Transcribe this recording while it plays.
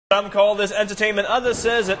Some call this entertainment, others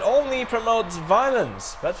says it only promotes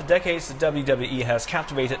violence. But for decades, the WWE has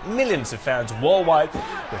captivated millions of fans worldwide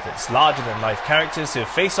with its larger-than-life characters who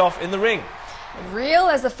face off in the ring. Real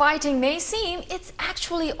as the fighting may seem, it's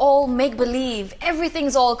actually all make-believe.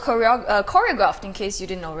 Everything's all choreographed, in case you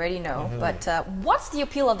didn't already know. But what's the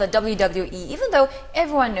appeal of the WWE, even though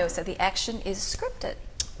everyone knows that the action is scripted?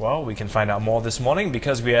 Well, we can find out more this morning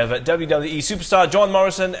because we have WWE superstar John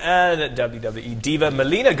Morrison and WWE Diva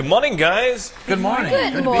Melina. Good morning, guys. Good morning.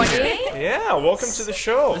 Good morning. Yeah, welcome to the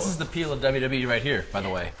show. This is the appeal of WWE right here, by the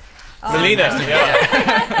way. Melina,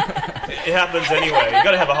 yeah. It happens anyway. You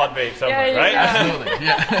got to have a hot babe somewhere, right? Absolutely.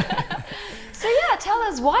 Yeah. So yeah, tell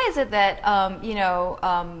us, why is it that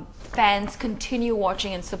fans continue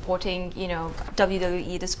watching and supporting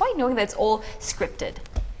WWE despite knowing that it's all scripted?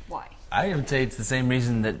 Why? I would say it's the same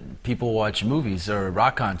reason that people watch movies or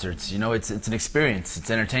rock concerts. You know, it's an experience.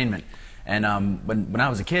 It's entertainment. And when I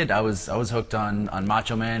was a kid, I was hooked on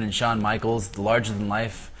Macho Man and Shawn Michaels, the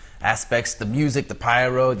larger-than-life aspects, the music, the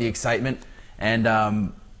pyro, the excitement, and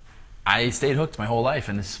I stayed hooked my whole life,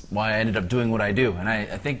 and this is why I ended up doing what I do. And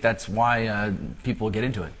I think that's why people get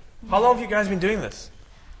into it. How long have you guys been doing this?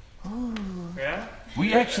 Ooh. Yeah?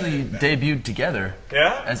 We actually debuted together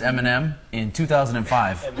as Eminem in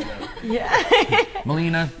 2005. Yeah.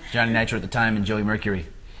 Melina, Johnny Nitro at the time, and Joey Mercury.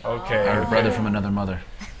 Okay. Our brother from another mother.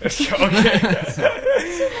 Okay.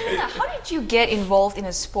 How did you get involved in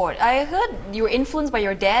a sport? I heard you were influenced by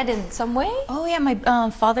your dad in some way? Oh yeah, my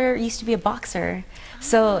father used to be a boxer.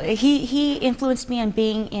 So he influenced me on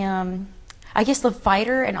being, I guess, the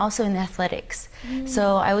fighter and also in athletics.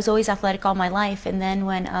 So I was always athletic all my life. And then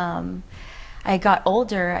when I got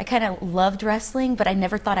older, I kind of loved wrestling, but I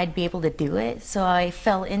never thought I'd be able to do it. So I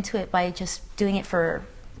fell into it by just doing it for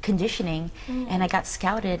conditioning, and I got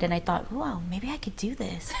scouted, and I thought, wow, maybe I could do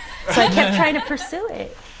this. So I kept trying to pursue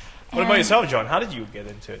it. What about yourself, John? How did you get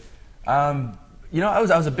into it? You know, I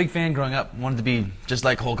was a big fan growing up. Wanted to be just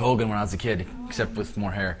like Hulk Hogan when I was a kid, except with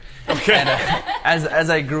more hair. Okay. And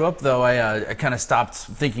as I grew up, though, I kind of stopped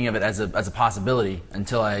thinking of it as a possibility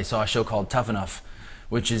until I saw a show called Tough Enough,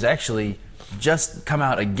 which is actually just come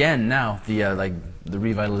out again now. The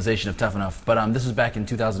revitalization of Tough Enough. But this was back in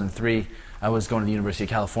 2003. I was going to the University of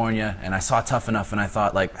California, and I saw Tough Enough, and I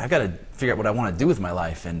thought, like, I've got to figure out what I want to do with my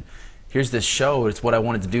life. And here's this show. It's what I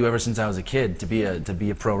wanted to do ever since I was a kid, to be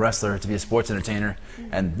a pro wrestler, to be a sports entertainer.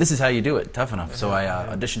 And this is how you do it, Tough Enough. So I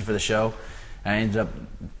auditioned for the show. I ended up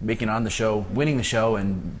making it on the show, winning the show,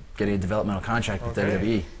 and getting a developmental contract with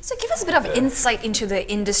WWE. So give us a bit of insight into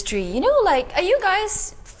the industry. You know, like, are you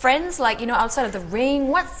guys friends, like, outside of the ring?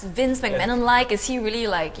 What's Vince McMahon like? Is he really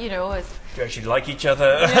like, Do you actually like each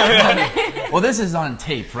other? Well, this is on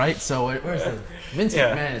tape, right? So where's the... Vince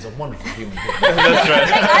McMahon is a wonderful human being. That's right.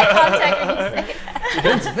 make eye contact when you say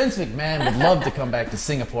it? Vince McMahon would love to come back to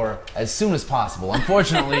Singapore as soon as possible.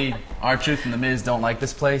 Unfortunately, R-Truth and The Miz don't like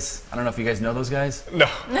this place. I don't know if you guys know those guys. No.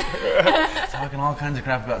 Talking all kinds of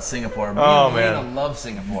crap about Singapore. Man. I love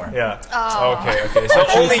Singapore. Yeah. Okay. So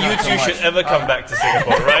only you two should ever come back to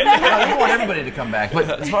Singapore, right? I want everybody to come back. But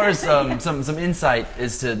as far as some insight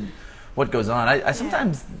as to what goes on, I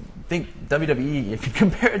sometimes think WWE, you can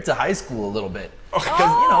compare it to high school a little bit.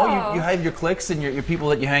 Because, you have your cliques and your people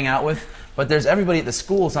that you hang out with, but there's everybody at the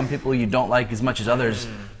school, some people you don't like as much as others,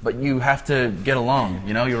 but you have to get along.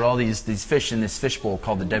 You're all these fish in this fishbowl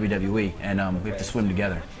called the WWE, and we have to swim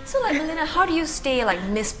together. So, like, Melina, how do you stay, like,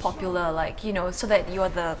 Miss Popular, like, so that you are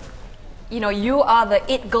the, you are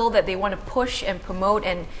the it girl that they want to push and promote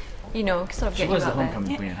and, sort of get you out there? She was the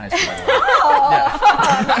homecoming queen in high school.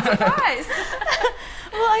 I'm surprised.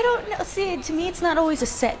 Well, I don't know. See, to me, it's not always a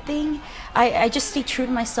set thing. I just stay true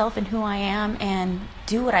to myself and who I am and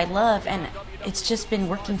do what I love, and it's just been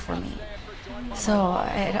working for me. So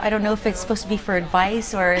I don't know if it's supposed to be for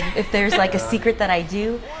advice or if there's like a secret that I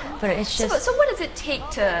do, but it's just... So what does it take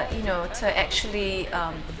to, to actually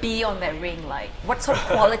be on that ring? Like, what sort of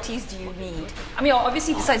qualities do you need? I mean,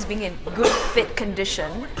 obviously, besides being in good, fit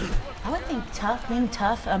condition. I would think being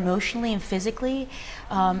tough emotionally and physically,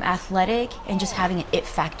 athletic, and just having an it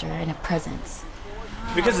factor and a presence.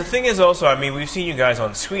 Because the thing is also, I mean, we've seen you guys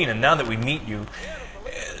on screen, and now that we meet you,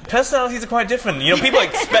 personalities are quite different. People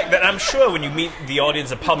expect that, I'm sure, when you meet the audience,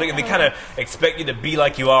 the public, and they kind of expect you to be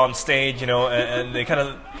like you are on stage, and they kind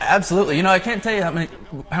of... Absolutely. I can't tell you how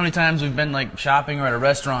many times we've been, like, shopping or at a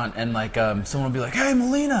restaurant, and, like, someone will be like, hey,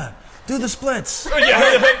 Melina, do the splits.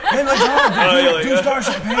 Hey, my God, do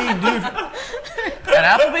Starship Pain, dude.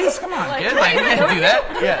 At Applebee's? Come on, kid. Like, we can't do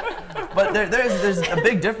that. Yeah. But there's a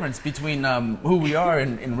big difference between who we are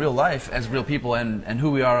in real life as real people and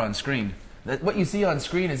who we are on screen. What you see on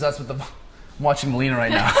screen is us with I'm watching Melina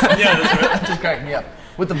right now. Yeah, that's right. Just cracking me up.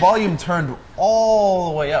 With the volume turned all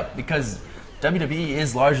the way up because WWE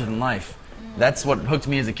is larger than life. That's what hooked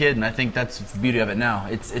me as a kid, and I think that's the beauty of it now.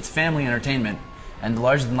 It's family entertainment, and the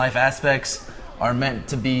larger than life aspects are meant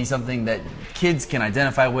to be something that kids can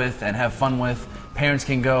identify with and have fun with. Parents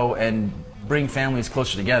can go and bring families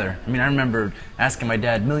closer together. I mean, I remember asking my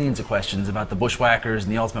dad millions of questions about the Bushwhackers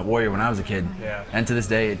and the Ultimate Warrior when I was a kid. Yeah. And to this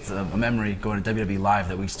day, it's a memory going to WWE Live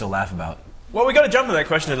that we still laugh about. Well, we got to jump to that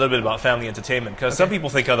question a little bit about family entertainment because some people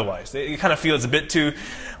think otherwise. You kind of feel it's a bit too,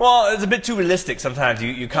 well, it's a bit too realistic sometimes.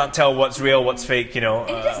 You can't tell what's real, what's fake, you know.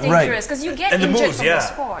 And it is Right. dangerous because you get And the injured moves, from yeah. the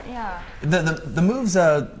sport. Yeah.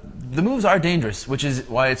 The moves are dangerous, which is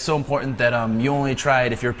why it's so important that you only try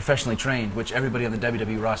it if you're professionally trained, which everybody on the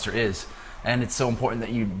WWE roster is. And it's so important that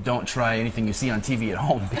you don't try anything you see on TV at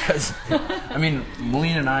home because, I mean,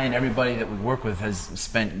 Melina and I and everybody that we work with has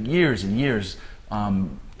spent years and years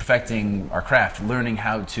perfecting our craft, learning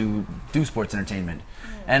how to do sports entertainment.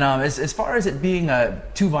 And as far as it being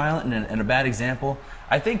too violent and a bad example,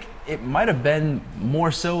 I think it might have been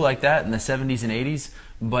more so like that in the 70s and 80s,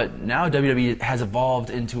 but now WWE has evolved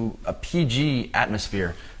into a PG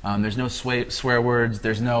atmosphere. There's no swear words,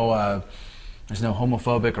 there's no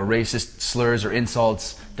homophobic or racist slurs or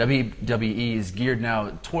insults. WWE is geared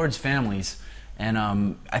now towards families. And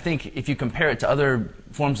I think if you compare it to other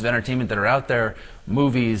forms of entertainment that are out there,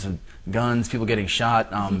 movies, guns, people getting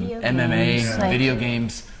shot, MMA, video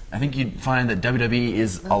games, I think you'd find that WWE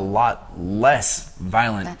is a lot less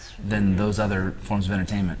violent than those other forms of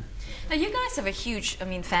entertainment. Now you guys have a huge,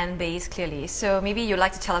 fan base clearly. So maybe you'd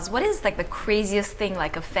like to tell us what is like the craziest thing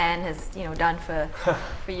like a fan has, done for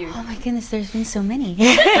you. Oh my goodness, there's been so many.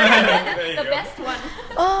 The best one.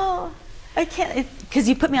 Oh, I can't, because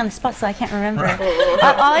you put me on the spot, so I can't remember.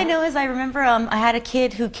 All I know is I remember I had a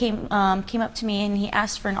kid who came up to me and he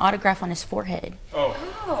asked for an autograph on his forehead.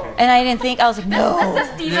 Oh. And I didn't think, I was like, no.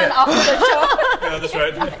 That's Diva after the show. Yeah, that's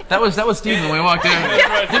right. That was Steven when we walked in.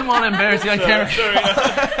 Didn't want to embarrass you on camera. Sorry,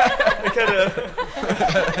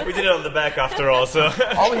 we did it on the back after all, so.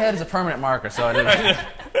 All we had is a permanent marker, so I didn't.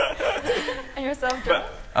 And yourself, Joe?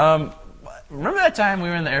 Remember that time we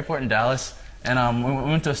were in the airport in Dallas? And we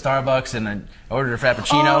went to a Starbucks and I ordered a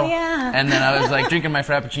Frappuccino. Oh, yeah. And then I was like drinking my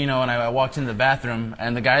Frappuccino and I walked into the bathroom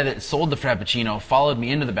and the guy that sold the Frappuccino followed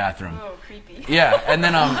me into the bathroom. Oh, creepy. Yeah, and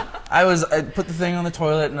then I put the thing on the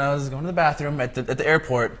toilet and I was going to the bathroom at the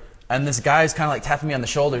airport and this guy's kind of like tapping me on the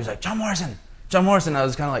shoulder. He's like, John Morrison. I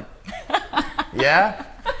was kind of like, yeah?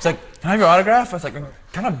 He's like, can I have your autograph? I was like, I'm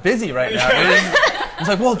kind of busy right now. He's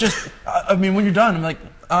like, well, just, when you're done. I'm like,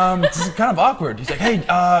 this is kind of awkward. He's like, hey,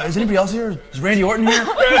 is anybody else here? Is Randy Orton here?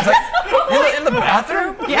 He's like, in the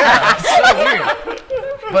bathroom? Yeah, it's so weird.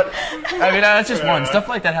 But, that's just one. Stuff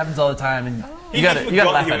like that happens all the time, and you gotta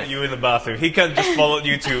laugh at it. You in the bathroom. He can't just follow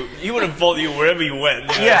you to. He would have followed you wherever you went. You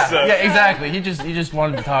know, Yeah, so. yeah, exactly. He just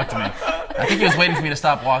wanted to talk to me. I think he was waiting for me to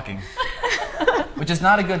stop walking, which is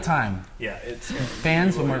not a good time. Yeah, it's.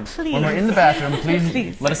 Fans, when we're in the bathroom,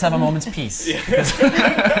 please let us have a moment's peace. Yeah.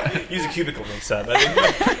 Use a cubicle next time.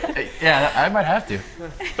 Yeah, I might have to.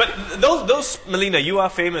 But those Melina, you are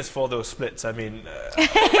famous for those splits. Yes.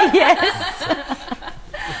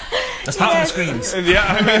 Let's pop the screens.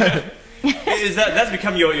 Yeah, that's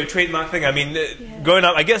become your trademark thing. Growing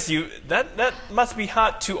up, I guess that must be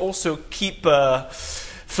hard to also keep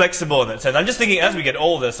flexible in that sense. I'm just thinking as we get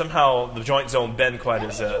older, somehow the joints don't bend quite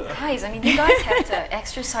as. Guys, you guys have to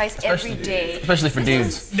exercise every day. Especially for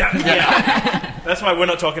dudes. Yeah. That's why we're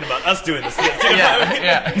not talking about us doing the splits.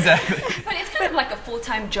 Yeah, exactly. But it's kind of like a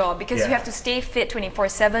full-time job because Yeah. you have to stay fit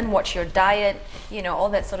 24/7, watch your diet, all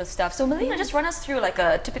that sort of stuff. So Melina, just run us through like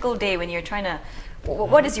a typical day when you're trying to.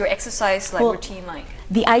 What is your exercise routine like?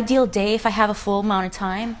 The ideal day, if I have a full amount of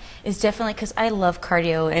time, is definitely because I love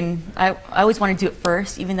cardio and I always want to do it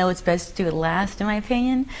first, even though it's best to do it last, in my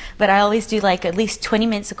opinion. But I always do like at least 20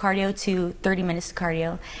 minutes of cardio to 30 minutes of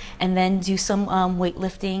cardio, and then do some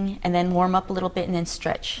weightlifting, and then warm up a little bit, and then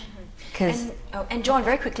stretch. And John,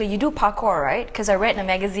 very quickly, you do parkour, right? Because I read in a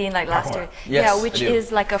magazine last year. Yes, yeah, which I do.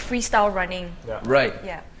 is like a freestyle running. Yeah. Right.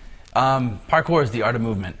 Yeah. Parkour is the art of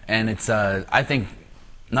movement, and it's, I think,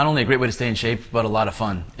 not only a great way to stay in shape, but a lot of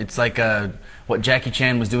fun. It's like what Jackie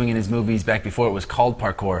Chan was doing in his movies back before it was called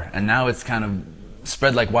parkour, and now it's kind of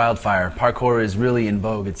spread like wildfire. Parkour is really in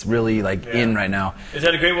vogue. It's really in right now. Is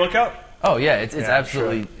that a great workout? Oh yeah, it's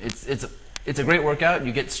absolutely sure. it's a great workout.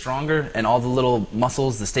 You get stronger, and all the little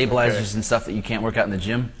muscles, the stabilizers and stuff that you can't work out in the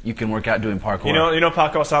gym, you can work out doing parkour. You know,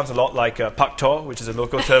 parkour sounds a lot like pak tor, which is a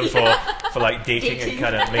local term for like dating and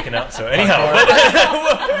kind of making out. So anyhow,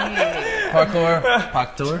 parkour,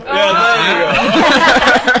 pak tor. Yeah, there you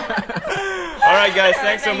go. All right, guys,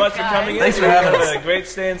 thanks so much for coming in. Thanks for having us. Have a great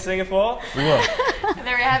stay in Singapore. We will.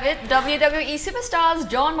 There you have it. WWE superstars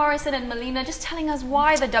John Morrison and Melina just telling us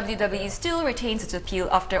why the WWE still retains its appeal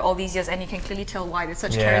after all these years, and you can clearly tell why they're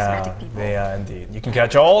such charismatic people. They are indeed. You can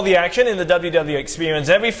catch all the action in the WWE Experience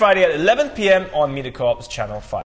every Friday at 11 p.m. on MediaCorp's Channel 5.